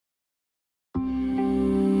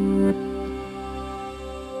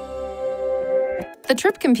The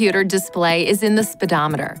trip computer display is in the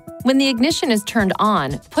speedometer. When the ignition is turned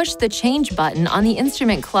on, push the change button on the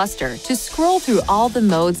instrument cluster to scroll through all the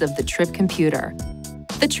modes of the trip computer.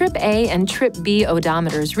 The Trip A and Trip B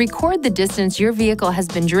odometers record the distance your vehicle has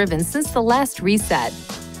been driven since the last reset.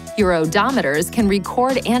 Your odometers can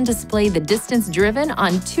record and display the distance driven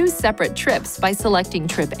on 2 separate trips by selecting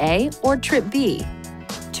Trip A or Trip B.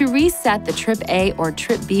 To reset the Trip A or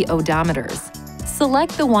Trip B odometers,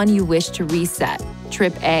 select the one you wish to reset,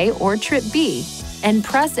 Trip A or Trip B, and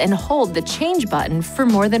press and hold the change button for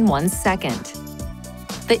more than 1 second.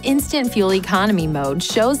 The Instant Fuel Economy mode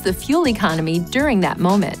shows the fuel economy during that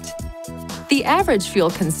moment. The Average Fuel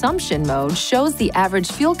Consumption mode shows the average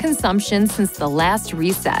fuel consumption since the last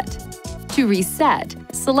reset. To reset,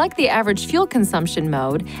 select the Average Fuel Consumption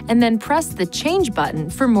mode and then press the change button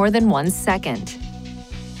for more than 1 second.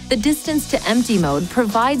 The Distance to Empty mode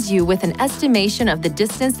provides you with an estimation of the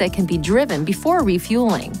distance that can be driven before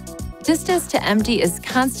refueling. Distance to empty is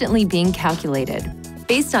constantly being calculated,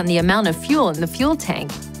 based on the amount of fuel in the fuel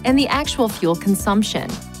tank and the actual fuel consumption.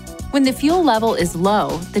 When the fuel level is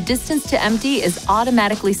low, the distance to empty is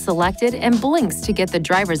automatically selected and blinks to get the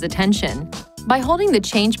driver's attention. By holding the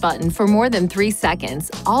change button for more than 3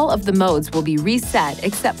 seconds, all of the modes will be reset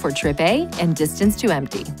except for Trip A and Distance to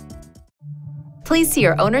Empty. Please see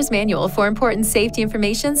your owner's manual for important safety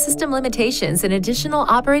information, system limitations, and additional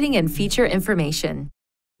operating and feature information.